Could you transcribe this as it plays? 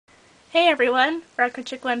Hey everyone,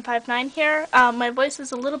 RecordChick159 here. My voice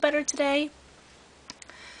is a little better today.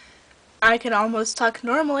 I can almost talk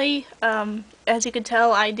normally. As you can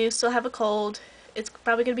tell, I do still have a cold. It's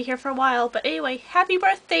probably going to be here for a while, but anyway, happy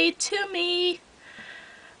birthday to me!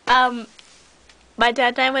 My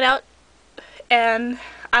dad and I went out and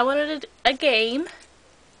I wanted a game,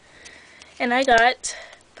 and I got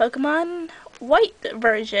Pokemon White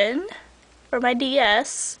version for my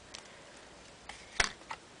DS.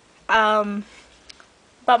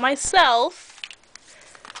 Bought myself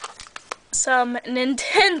some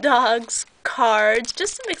Nintendogs cards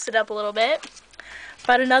just to mix it up a little bit.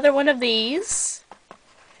 Bought another one of these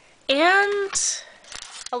and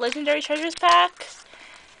a Legendary Treasures pack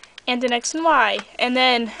and an X and Y. And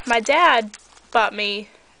then my dad bought me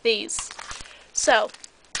these. So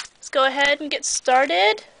let's go ahead and get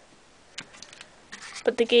started.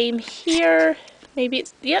 Put the game here. Maybe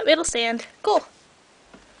it's, yep, it'll stand. Cool.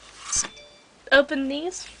 Let's open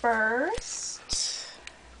these first.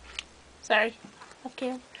 Sorry, off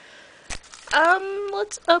camera.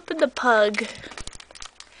 Let's open the pug.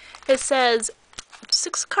 It says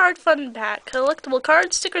 6-card fun pack, collectible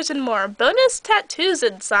cards, stickers, and more. Bonus tattoos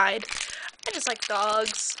inside. I just like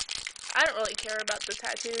dogs. I don't really care about the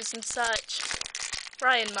tattoos and such.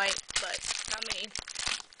 Ryan might, but not me.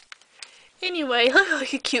 Anyway, look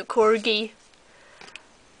like a cute corgi.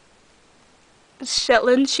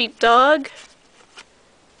 Shetland sheepdog.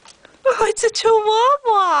 Oh, it's a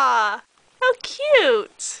chihuahua! How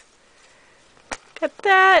cute! Got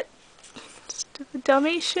that. Just the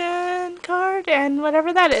Dalmatian card and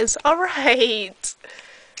whatever that is. Alright.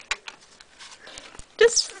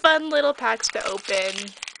 Just fun little packs to open.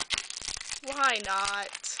 Why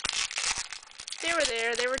not? They were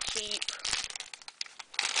there. They were cheap.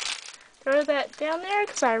 Throw that down there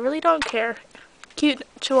because I really don't care. Cute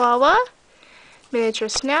chihuahua. Miniature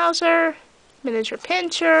schnauzer. Miniature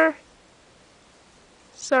pinscher.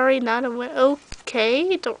 Sorry, not a win.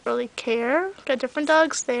 Okay, don't really care. Got different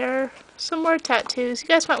dogs there. Some more tattoos. You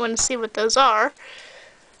guys might want to see what those are.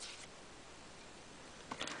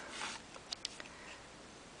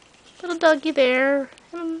 Little doggy there.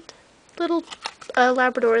 And little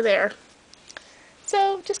Labrador there.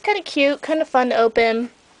 So, just kind of cute, kind of fun to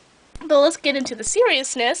open. But let's get into the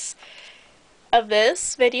seriousness of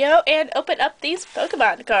this video and open up these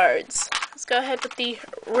Pokemon cards. Let's go ahead with the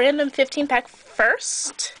random 15 pack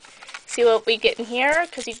first. See what we get in here,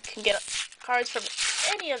 because you can get cards from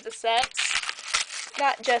any of the sets,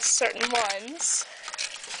 not just certain ones.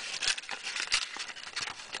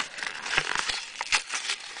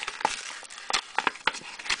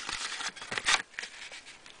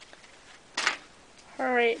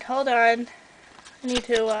 Alright, hold on. I need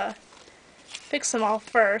to fix them all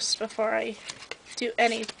first before I do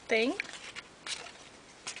anything.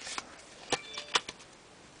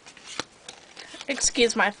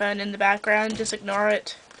 Excuse my phone in the background, just ignore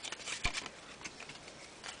it.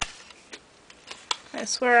 I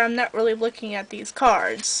swear I'm not really looking at these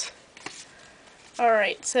cards.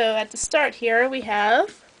 Alright, so at the start here we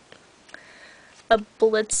have a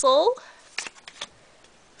Blitzel,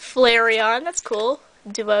 Flareon, that's cool,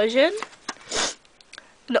 Devotion,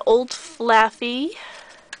 an Old Flaffy,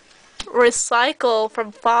 Recycle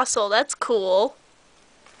from Fossil, that's cool.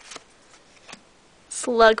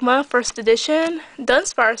 Slugma First Edition,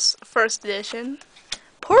 Dunsparce First Edition,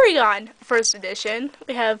 Porygon First Edition.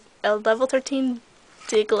 We have a level 13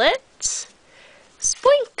 Diglett,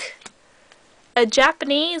 Spoink, a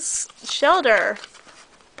Japanese Shelter,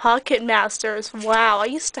 Pocket Masters. Wow, I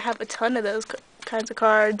used to have a ton of those kinds of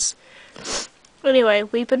cards. Anyway,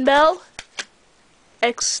 Weepinbell,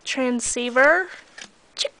 X-Transceiver,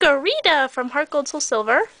 Chikorita from Heart Gold Soul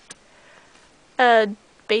Silver, a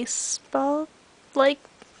baseball like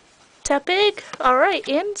Tepig, alright,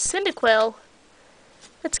 and Cyndaquil.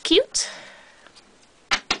 That's cute.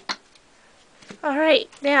 Alright,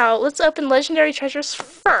 now let's open Legendary Treasures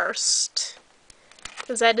first,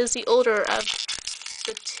 because that is the older of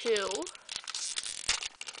the two.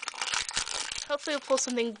 Hopefully we'll pull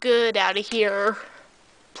something good out of here.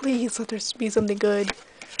 Please let there be something good.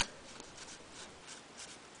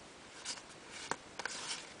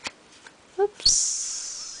 Oops.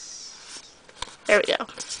 There we go.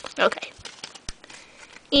 Okay.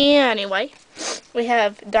 Anyway, we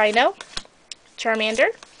have Dino, Charmander,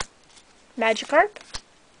 Magikarp,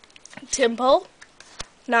 Tympole,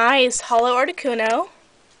 nice, Hollow Articuno,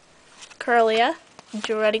 Kirlia,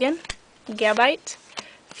 Druddigon, Gabite,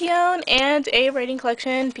 Fion, and a Rating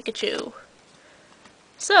Collection Pikachu.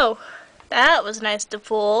 So, that was nice to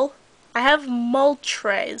pull. I have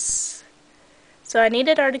Moltres. So I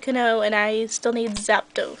needed Articuno and I still need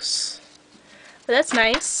Zapdos. But that's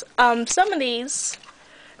nice. Some of these,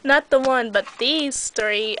 not the one, but these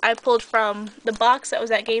 3 I pulled from the box that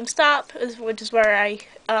was at GameStop, which is where I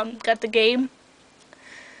got the game.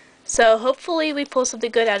 So hopefully we pull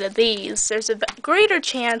something good out of these. There's a greater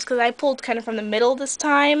chance because I pulled kind of from the middle this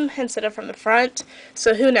time instead of from the front.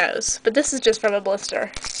 So who knows? But this is just from a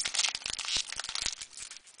blister.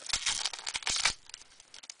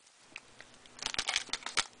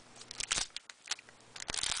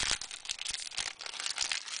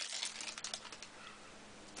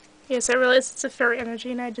 Yes, I realize it's a Fairy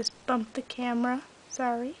Energy and I just bumped the camera.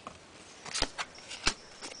 Sorry.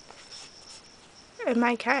 And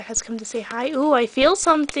my cat has come to say hi. Ooh, I feel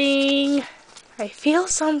something. I feel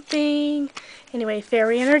something. Anyway,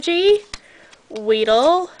 Fairy Energy,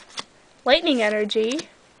 Weedle, Lightning Energy,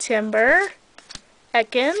 Timber,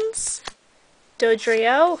 Ekans,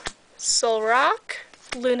 Dodrio, Solrock,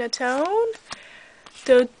 Lunatone,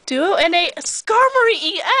 Doduo, and a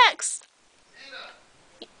Skarmory EX!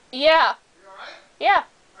 Yeah. You alright? Yeah.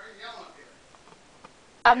 Why are you yelling up here?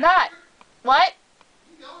 I'm not. What?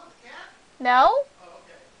 You yelling at the cat? No? Oh,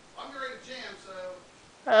 okay. I'm ready to jam,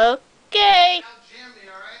 so... Okay. Now jam me,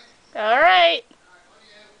 alright? Alright. Alright, love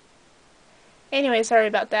you. Anyway, sorry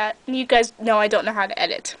about that. You guys know I don't know how to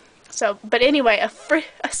edit. So, but anyway, a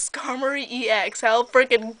Skarmory EX. How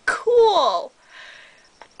freaking cool!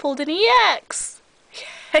 I pulled an EX.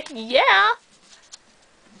 Yeah.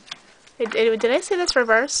 Did I say this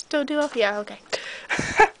reverse, Doduo? Yeah, okay.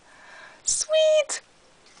 Sweet!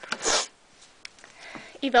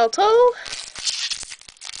 Yveltal.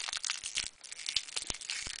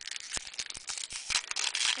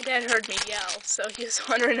 My dad heard me yell, so he was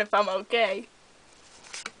wondering if I'm okay.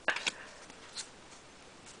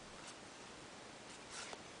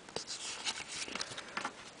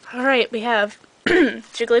 Alright, we have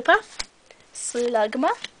Jigglypuff,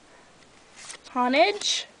 Slugma,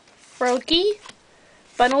 Honedge, Froakie,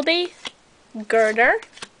 Bunnelby, Girder,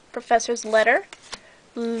 Professor's Letter,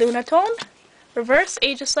 Lunatone, Reverse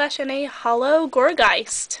Aegislash, and a Hollow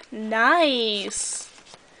Gourgeist. Nice!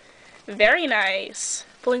 Very nice.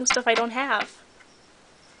 Pulling stuff I don't have.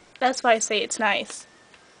 That's why I say it's nice.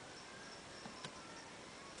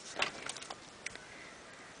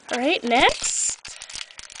 Alright, next.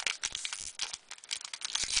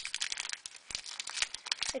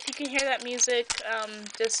 If you can hear that music,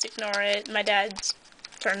 just ignore it. My dad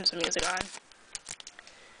turns the music on.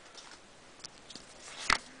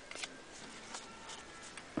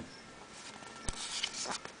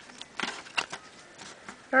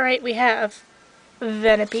 Alright, we have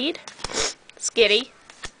Venipede, Skitty,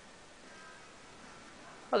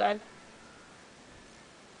 hold on,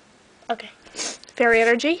 okay, Fairy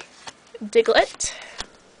Energy, Diglett,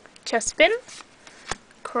 Chespin,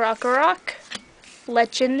 Krokorok,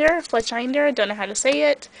 Fletchinder, don't know how to say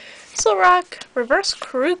it, Solrock, Reverse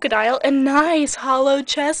Crocodile, and nice Hollow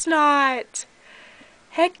Chestnut!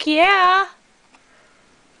 Heck yeah!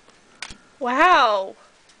 Wow!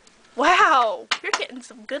 Wow! You're getting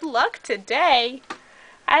some good luck today!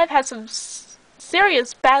 I've had some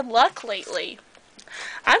serious bad luck lately.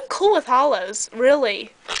 I'm cool with hollows,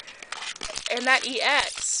 really. And that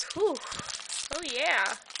EX. Whew. Oh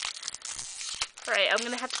yeah. Alright, I'm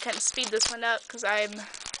gonna have to kind of speed this one up because I'm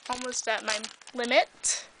almost at my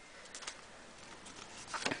limit.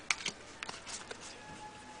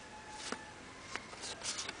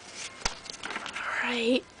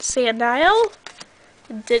 Alright, Sandile,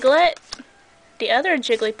 Diglett, the other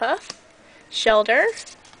Jigglypuff, Shelder,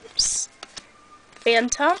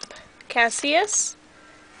 Phantump, Cassius,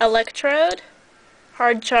 Electrode,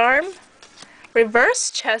 Hard Charm,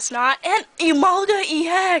 Reverse Chestnut, and Emolga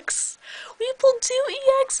EX! We pulled 2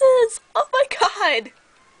 EXs! Oh my god!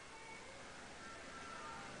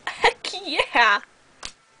 Heck yeah!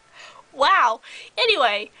 Wow!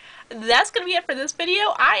 Anyway, that's gonna be it for this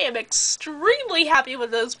video. I am extremely happy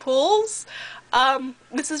with those pulls.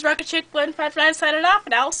 This is Rocket Chick 159 signing off,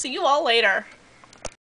 and I'll see you all later.